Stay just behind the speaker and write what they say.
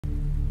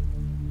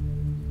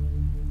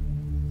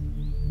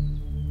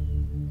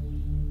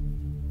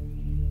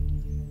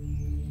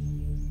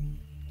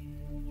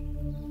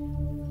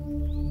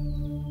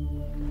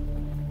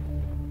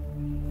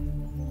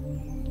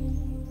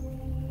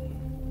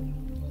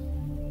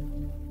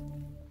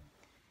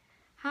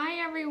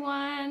Hi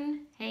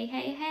everyone.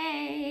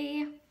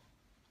 Hey.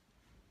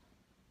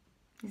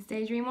 It's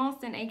Daydream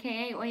Austin,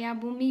 aka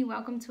Oyabunmi.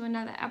 Welcome to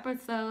another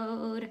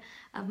episode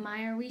of my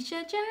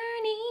Orisha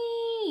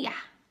journey.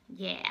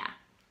 Yeah.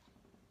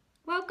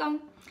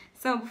 Welcome.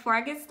 So before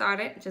I get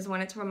started, just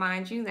wanted to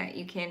remind you that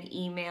you can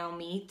email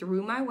me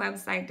through my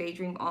website,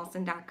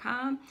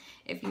 daydreamaustin.com,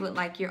 if you would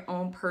like your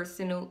own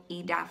personal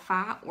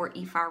Idafa or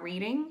Ifa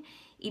reading.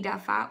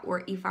 Idafa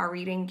or Ifa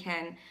reading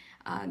can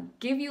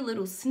give you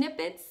little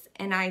snippets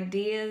and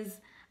ideas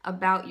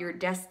about your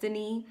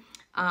destiny.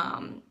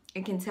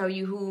 It can tell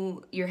you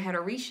who your head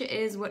Orisha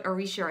is, what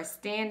Orisha are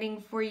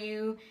standing for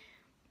you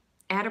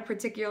at a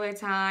particular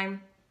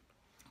time.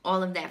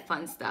 All of that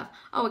fun stuff.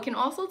 Oh, it can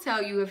also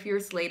tell you if you're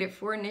slated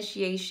for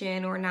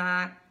initiation or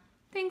not,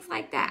 things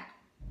like that.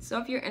 So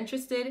if you're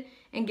interested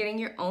in getting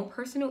your own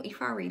personal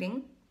Ifa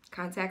reading,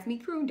 contact me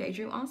through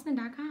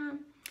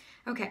daydreamaustin.com.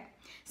 Okay,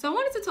 so I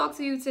wanted to talk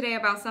to you today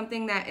about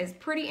something that is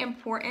pretty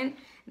important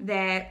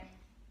that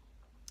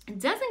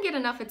doesn't get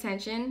enough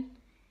attention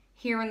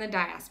here in the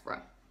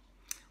diaspora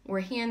or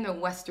here in the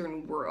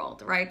Western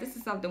world, right? This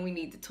is something we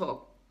need to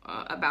talk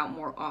about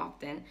more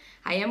often.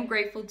 I am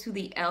grateful to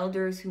the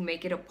elders who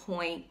make it a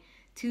point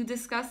to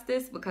discuss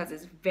this because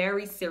it's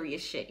very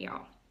serious shit,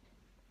 y'all.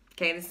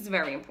 Okay, this is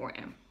very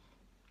important.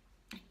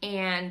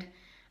 And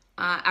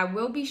I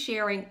will be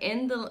sharing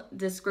in the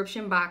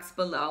description box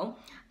below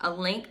a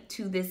link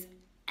to this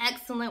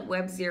excellent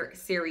web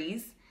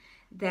series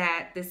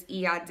that this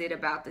EI did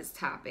about this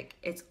topic.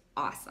 It's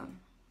awesome,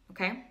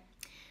 okay?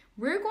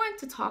 We're going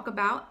to talk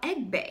about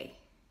Egbe.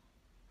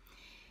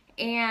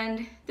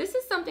 And this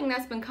is something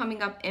that's been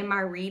coming up in my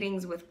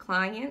readings with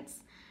clients.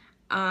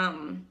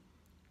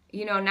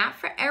 You know, not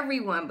for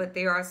everyone, but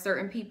there are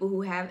certain people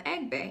who have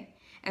Egbe.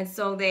 And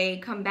so they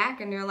come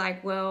back and they're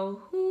like,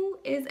 well, who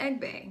is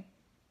Egbe?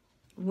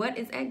 What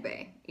is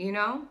Egbe? You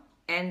know?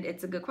 And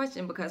it's a good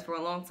question because for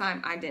a long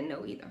time, I didn't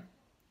know either.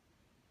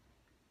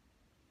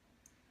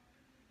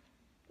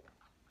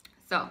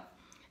 So,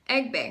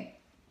 Egbe.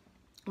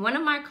 One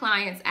of my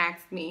clients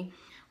asked me,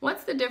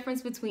 what's the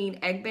difference between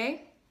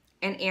Egbe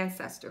and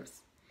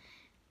ancestors?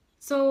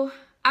 So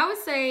I would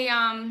say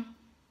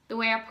the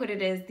way I put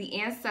it is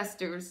the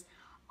ancestors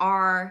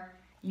are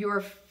your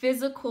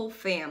physical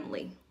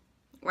family,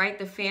 right?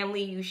 The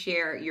family you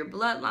share your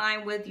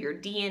bloodline with, your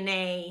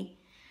DNA,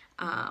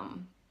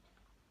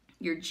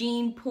 your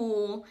gene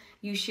pool.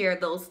 You share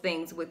those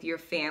things with your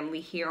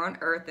family here on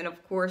earth. And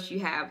of course you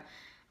have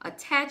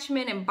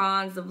attachment and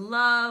bonds of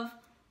love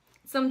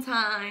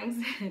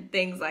sometimes,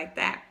 things like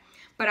that.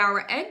 But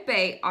our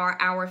Egbe are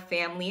our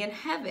family in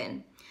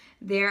heaven.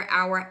 They're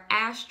our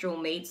astral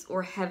mates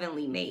or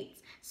heavenly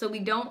mates. So we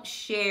don't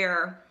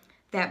share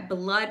that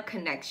blood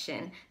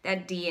connection,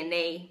 that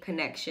DNA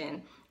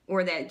connection,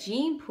 or that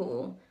gene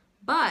pool,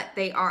 but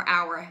they are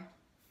our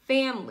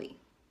family.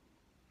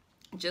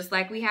 Just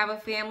like we have a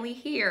family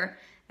here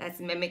that's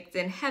mimicked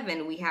in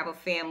heaven, we have a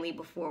family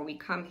before we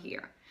come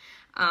here.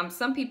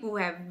 Some people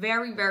have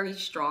very, very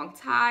strong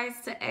ties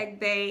to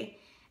Egbe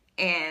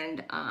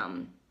and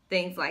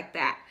things like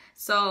that.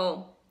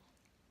 So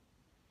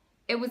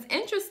it was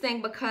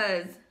interesting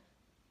because,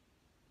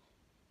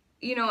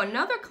 you know,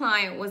 another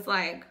client was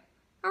like,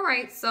 all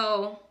right,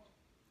 so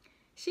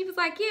she was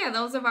like, yeah,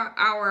 those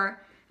are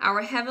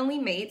our heavenly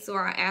mates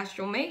or our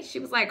astral mates. She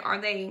was like, are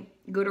they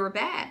good or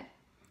bad?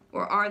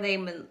 Or are they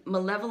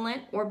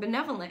malevolent or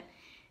benevolent?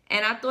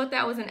 And I thought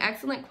that was an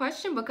excellent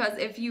question because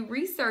if you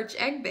research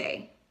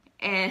Egbe,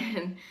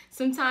 and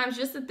sometimes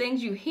just the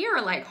things you hear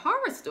are like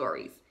horror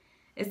stories.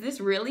 Is this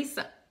really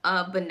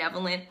a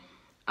benevolent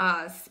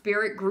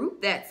spirit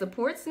group that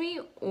supports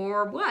me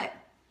or what?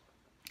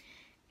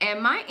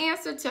 And my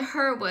answer to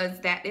her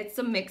was that it's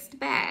a mixed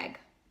bag.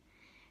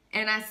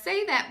 And I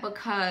say that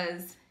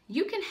because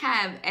you can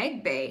have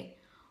Egbe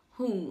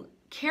who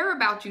care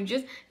about you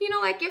just, you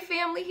know, like your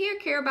family here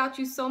care about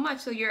you so much.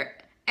 So your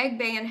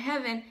Egbe in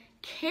heaven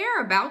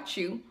care about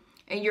you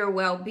and your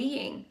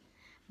well-being.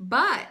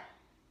 But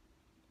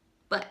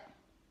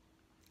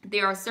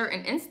there are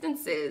certain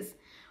instances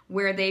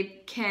where they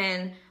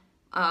can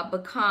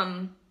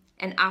become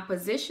an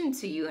opposition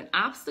to you, an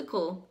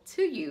obstacle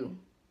to you,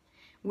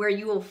 where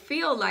you will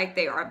feel like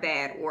they are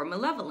bad or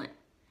malevolent.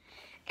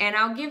 And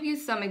I'll give you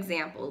some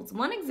examples.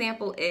 One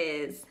example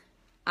is,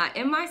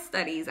 in my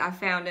studies, I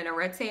found in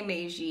Arete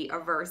Meiji a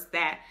verse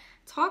that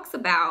talks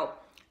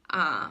about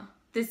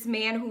this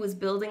man who was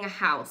building a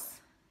house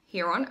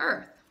here on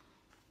earth.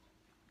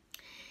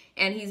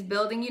 And he's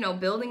building, you know,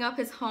 building up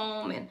his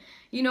home and,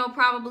 you know,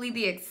 probably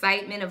the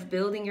excitement of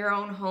building your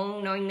own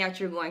home, knowing that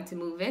you're going to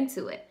move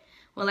into it.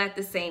 Well, at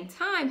the same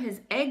time,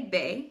 his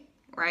Egbe,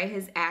 right,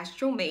 his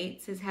astral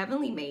mates, his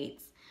heavenly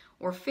mates,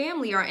 or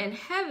family are in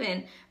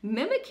heaven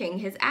mimicking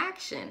his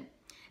action.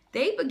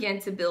 They begin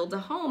to build a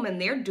home and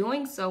they're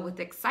doing so with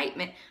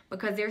excitement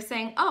because they're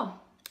saying, oh,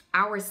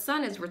 our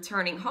son is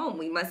returning home.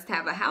 We must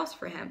have a house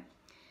for him.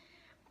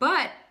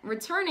 But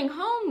returning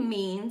home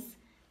means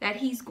that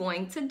he's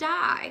going to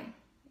die,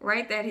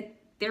 right? That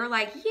they're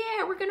like,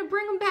 yeah, we're going to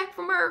bring him back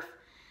from earth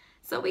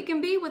so we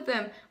can be with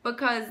them,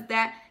 because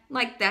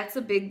that's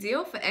a big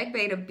deal for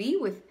Egbe to be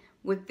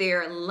with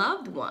their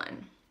loved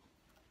one.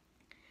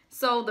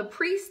 So the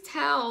priest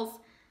tells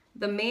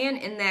the man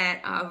in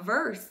that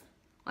verse,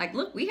 like,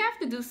 look, we have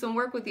to do some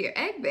work with your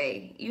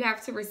Egbe. You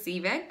have to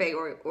receive Egbe,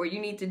 or you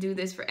need to do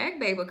this for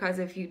Egbe, because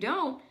if you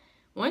don't,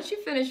 once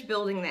you finish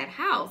building that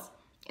house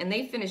and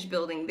they finish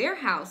building their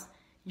house,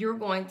 you're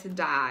going to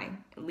die,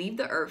 leave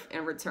the earth,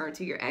 and return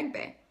to your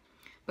Egbe.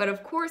 But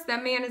of course,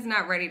 that man is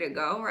not ready to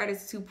go, right?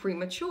 It's too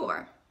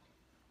premature.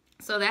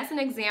 So that's an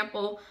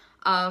example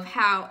of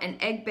how an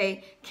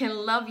Egbe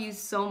can love you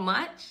so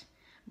much,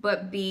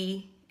 but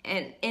be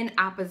in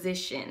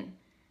opposition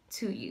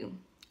to you.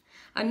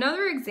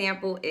 Another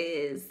example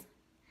is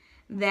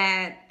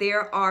that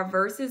there are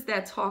verses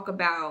that talk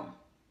about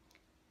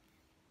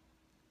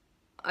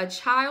a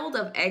child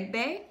of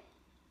Egbe,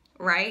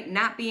 right,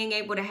 not being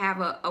able to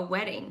have a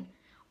wedding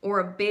or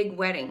a big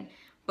wedding,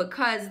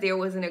 because there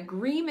was an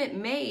agreement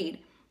made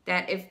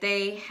that if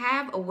they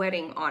have a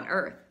wedding on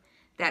earth,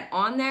 that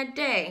on that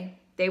day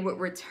they would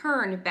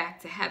return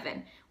back to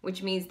heaven,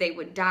 which means they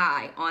would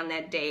die on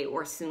that day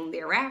or soon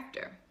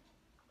thereafter.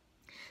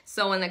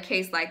 So in a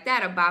case like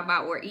that, a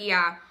Baba or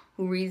Iya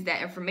who reads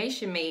that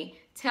information may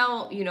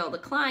tell, the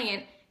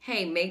client,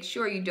 hey, make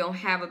sure you don't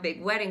have a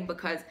big wedding,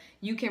 because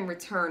you can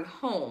return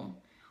home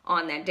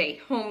on that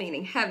day. Home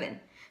meaning heaven.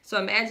 So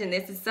imagine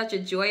this is such a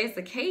joyous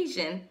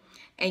occasion,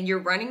 and you're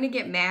running to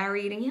get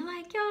married, and you're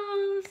like, yo,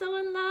 I'm so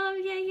in love,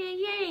 yeah.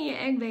 And your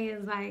Egbe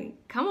is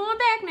like, come on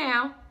back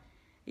now.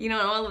 And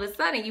all of a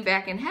sudden you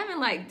back in heaven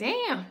like,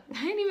 damn,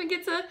 I didn't even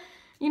get to,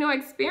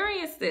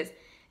 experience this.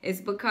 It's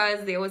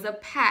because there was a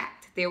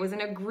pact, there was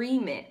an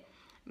agreement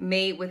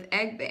made with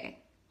Egbe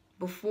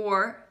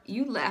before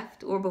you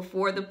left, or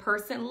before the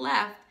person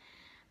left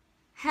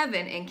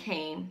heaven and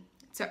came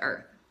to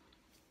earth.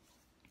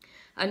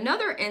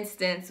 Another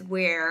instance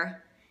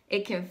where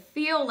it can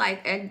feel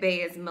like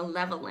Egbe is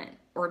malevolent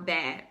or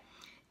bad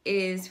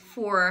is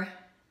for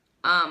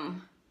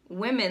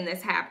women.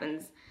 This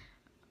happens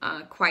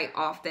quite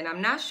often.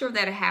 I'm not sure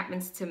that it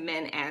happens to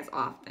men as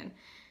often.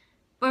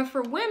 But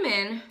for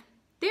women,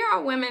 there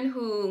are women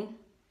who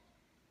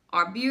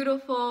are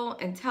beautiful,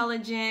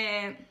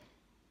 intelligent,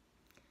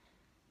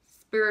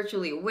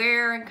 spiritually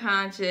aware and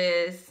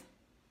conscious,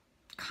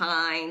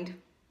 kind,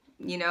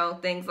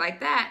 things like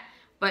that.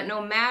 But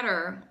no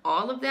matter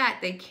all of that,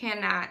 they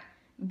cannot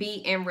be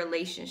in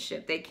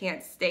relationship. They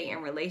can't stay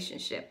in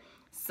relationship.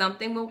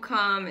 Something will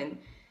come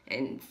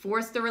and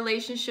force the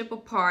relationship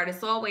apart.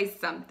 It's always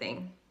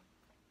something.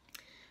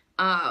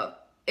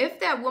 If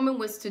that woman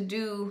was to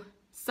do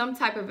some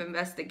type of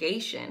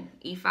investigation,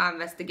 Ifa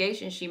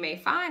investigation, she may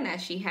find that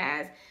she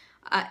has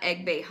an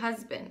Egbe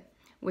husband,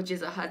 which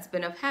is a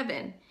husband of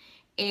heaven.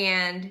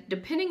 And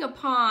depending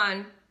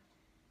upon,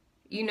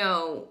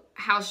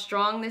 how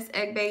strong this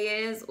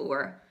Egbe is,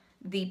 or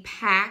the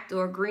pact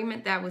or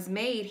agreement that was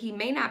made, he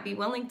may not be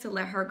willing to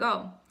let her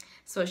go.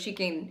 So she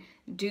can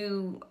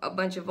do a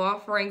bunch of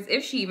offerings,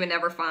 if she even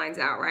ever finds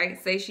out,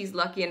 right? Say she's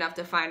lucky enough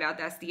to find out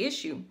that's the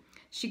issue.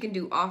 She can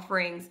do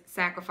offerings,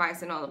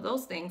 sacrifice, and all of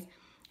those things.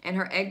 And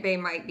her Egbe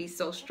might be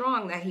so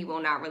strong that he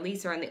will not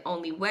release her. And the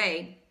only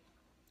way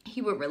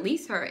he would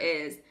release her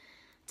is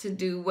to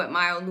do what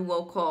Maya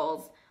Luo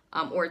calls,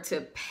 or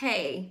to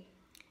pay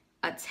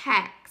a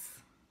tax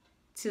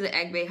to the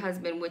Egbe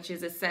husband, which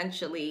is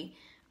essentially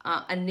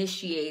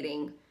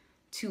initiating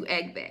to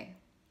Egbe,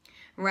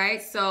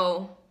 right?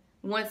 So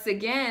once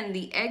again,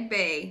 the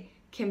Egbe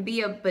can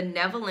be a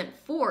benevolent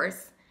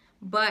force,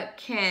 but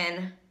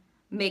can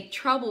make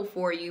trouble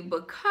for you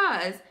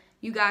because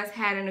you guys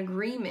had an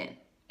agreement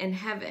in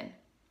heaven.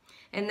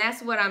 And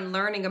that's what I'm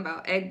learning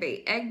about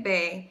Egbe.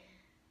 Egbe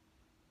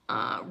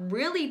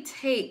really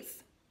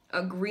takes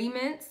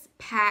agreements,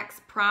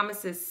 pacts,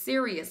 promises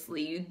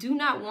seriously. You do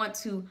not want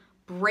to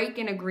break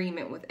an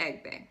agreement with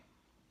Egbe,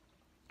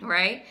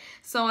 right?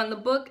 So in the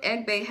book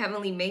Egbe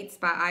Heavenly Mates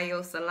by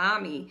Ayo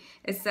Salami,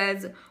 it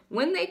says,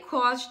 when they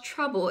cause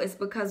trouble, it's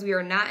because we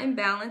are not in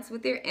balance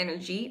with their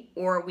energy,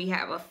 or we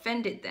have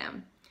offended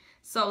them.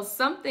 So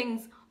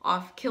something's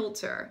off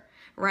kilter,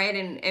 right?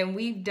 And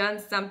we've done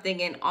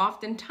something, and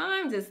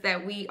oftentimes it's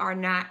that we are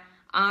not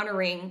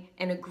honoring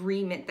an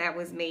agreement that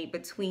was made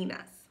between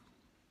us.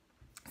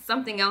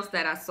 Something else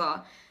that I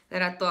saw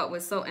that I thought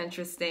was so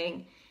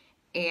interesting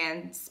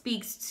and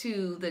speaks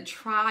to the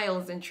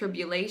trials and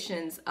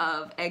tribulations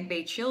of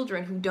Egbe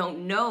children who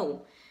don't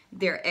know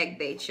they're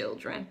Egbe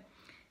children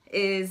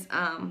is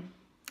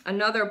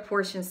another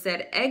portion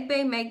said,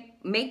 Egbe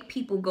make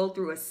people go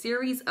through a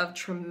series of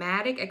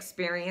traumatic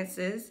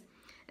experiences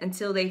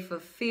until they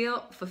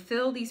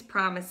fulfill these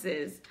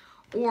promises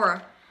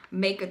or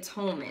make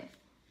atonement.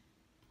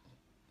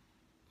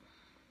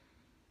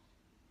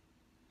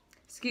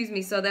 Excuse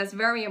me, so that's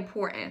very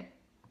important.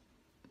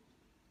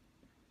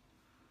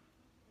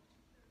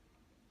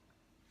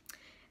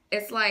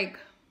 It's like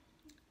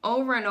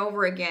over and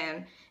over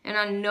again, and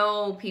I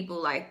know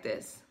people like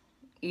this,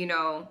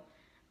 where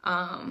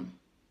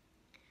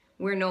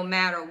no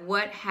matter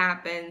what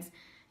happens,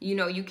 you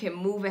know, you can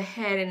move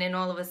ahead and then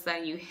all of a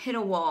sudden you hit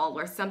a wall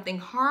or something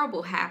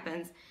horrible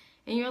happens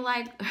and you're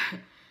like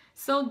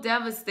so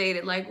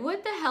devastated, like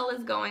what the hell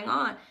is going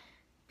on?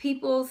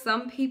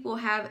 Some people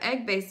have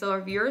Egbe. So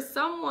if you're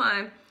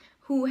someone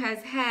who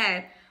has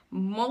had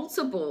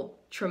multiple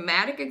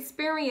traumatic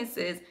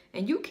experiences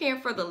and you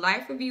can't for the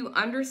life of you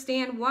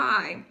understand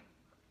why,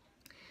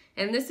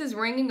 and this is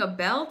ringing a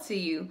bell to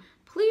you,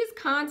 please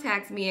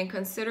contact me and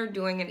consider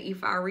doing an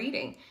Ifa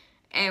reading.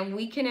 And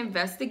we can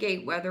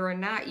investigate whether or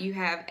not you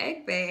have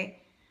Egbe.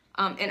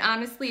 And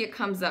honestly, it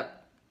comes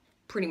up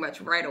pretty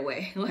much right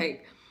away.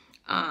 Like,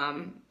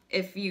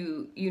 if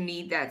you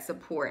need that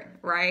support,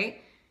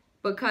 right?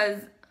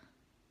 Because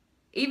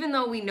even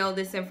though we know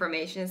this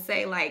information,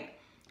 say like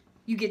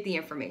you get the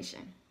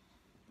information,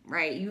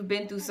 right? You've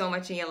been through so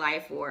much in your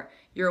life, or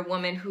you're a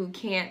woman who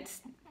can't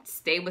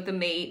stay with a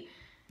mate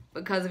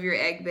because of your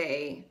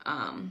Egbe,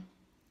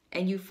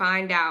 and you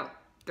find out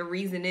the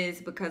reason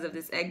is because of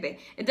this Egbe.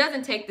 It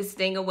doesn't take the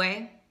sting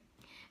away.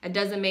 It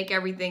doesn't make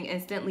everything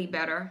instantly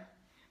better,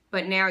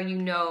 but now you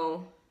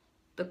know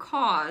the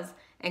cause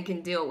and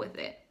can deal with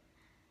it.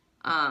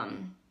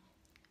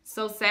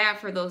 So sad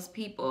for those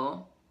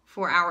people,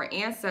 for our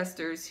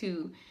ancestors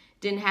who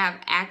didn't have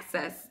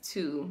access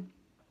to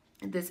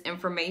this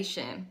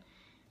information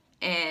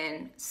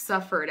and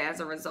suffered as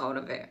a result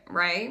of it,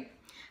 right?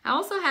 I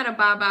also had a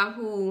Baba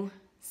who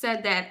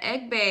said that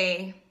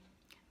Egbe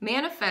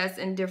manifests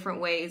in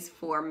different ways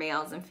for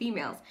males and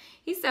females.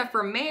 He said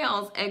for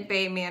males,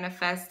 Egbe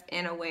manifests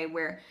in a way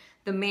where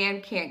the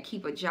man can't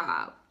keep a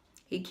job.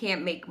 He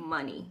can't make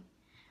money,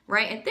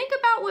 right? And think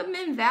about what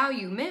men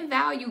value. Men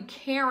value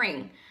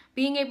caring,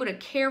 being able to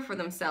care for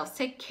themselves,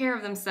 take care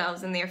of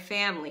themselves and their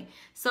family.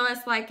 So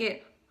it's like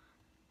it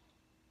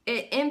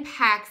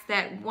impacts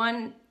that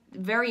one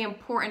very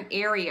important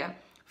area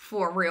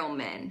for real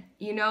men,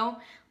 you know?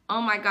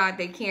 Oh my God,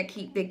 they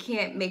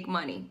can't make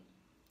money.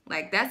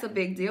 Like that's a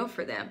big deal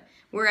for them.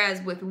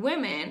 Whereas with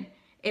women,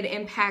 it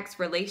impacts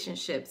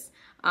relationships.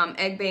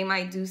 Egbe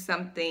might do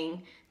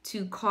something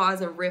to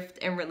cause a rift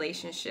in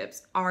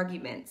relationships,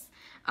 arguments.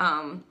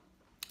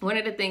 One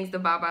of the things the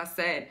Baba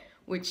said,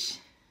 which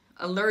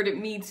alerted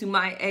me to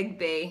my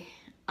Egbe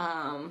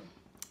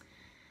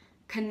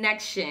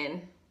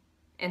connection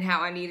and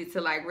how I needed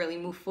to like really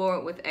move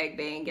forward with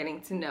Egbe and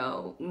getting to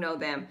know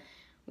them,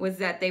 was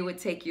that they would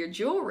take your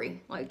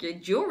jewelry. Like your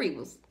jewelry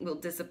will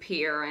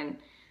disappear, and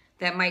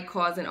that might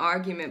cause an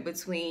argument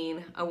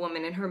between a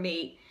woman and her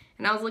mate.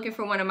 And I was looking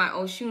for one of my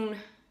Oshun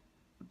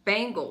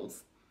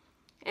bangles.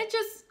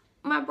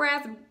 My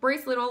brass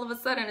bracelet all of a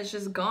sudden is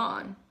just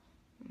gone.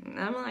 And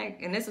I'm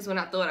like, and this is when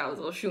I thought I was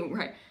Oshun,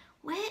 right?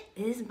 Where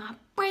is my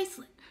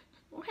bracelet?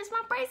 Where's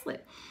my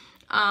bracelet?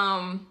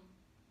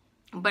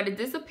 But it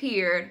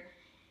disappeared.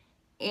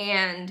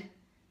 And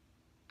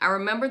I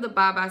remember the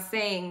Baba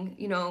saying,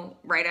 you know,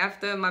 right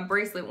after my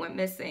bracelet went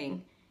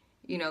missing,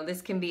 you know,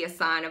 this can be a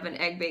sign of an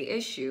Egbe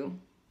issue.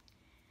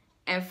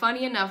 And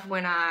funny enough,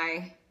 when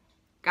I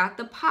got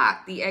the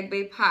pot, the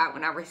Egbe pot,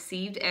 when I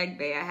received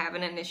Egbe, I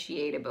haven't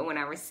initiated, but when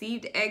I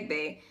received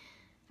Egbe,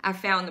 I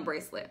found the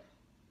bracelet.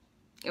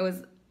 It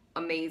was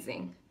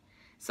amazing.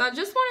 So I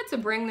just wanted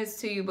to bring this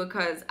to you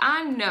because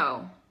I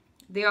know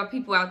there are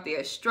people out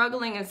there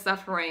struggling and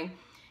suffering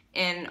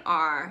and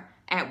are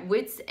at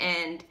wit's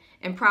end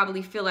and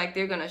probably feel like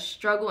they're going to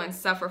struggle and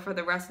suffer for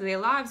the rest of their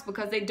lives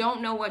because they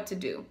don't know what to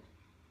do,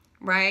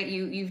 right?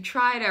 You've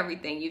tried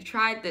everything. You've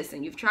tried this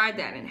and you've tried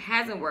that and it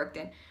hasn't worked.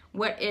 And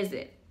what is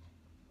it?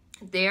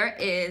 There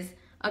is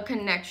a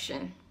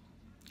connection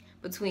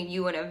between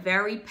you and a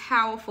very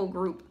powerful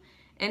group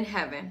in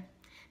heaven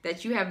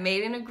that you have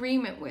made an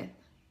agreement with.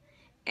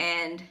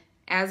 And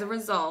as a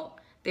result,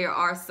 there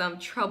are some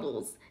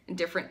troubles and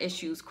different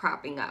issues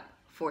cropping up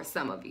for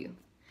some of you.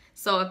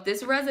 So if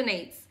this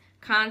resonates,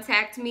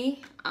 contact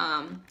me.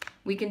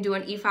 We can do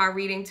an Ifa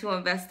reading to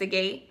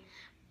investigate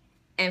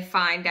and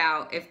find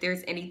out if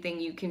there's anything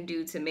you can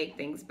do to make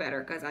things better,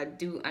 because I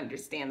do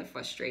understand the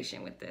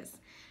frustration with this.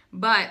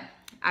 But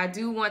I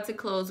do want to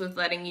close with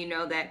letting you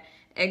know that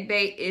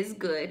Egbe is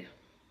good.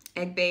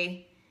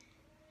 Egbe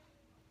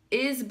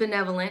is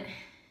benevolent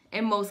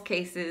in most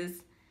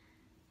cases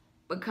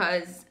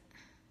because,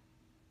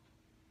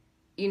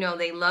 you know,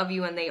 they love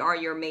you and they are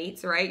your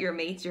mates, right? Your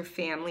mates, your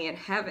family in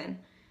heaven.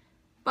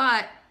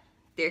 But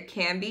there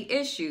can be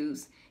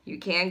issues. You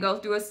can go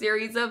through a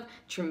series of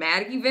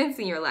traumatic events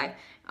in your life.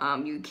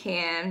 You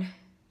can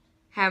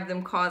have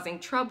them causing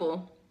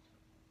trouble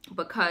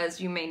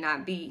because you may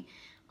not be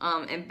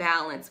in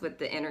balance with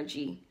the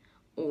energy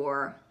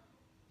or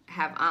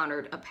have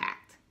honored a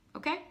pact,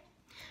 okay?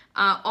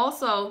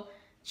 Also,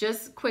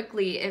 just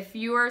quickly, if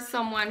you are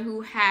someone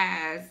who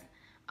has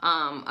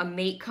a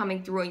mate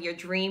coming through in your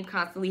dream,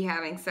 constantly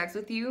having sex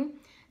with you,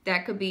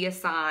 that could be a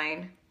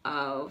sign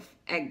of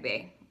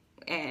Egbe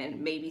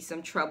and maybe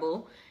some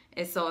trouble.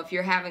 And so if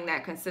you're having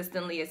that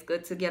consistently, it's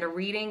good to get a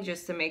reading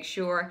just to make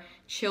sure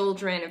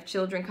if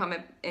children come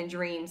in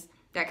dreams,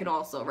 that could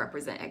also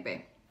represent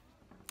Egbe.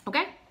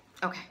 Okay?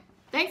 Okay.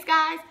 Thanks,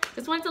 guys.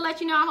 Just wanted to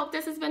let you know, I hope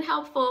this has been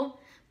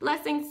helpful.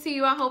 Blessings to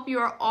you. I hope you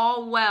are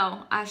all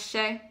well.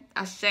 Ashe,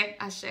 ashe,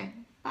 ashe.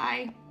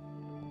 Bye.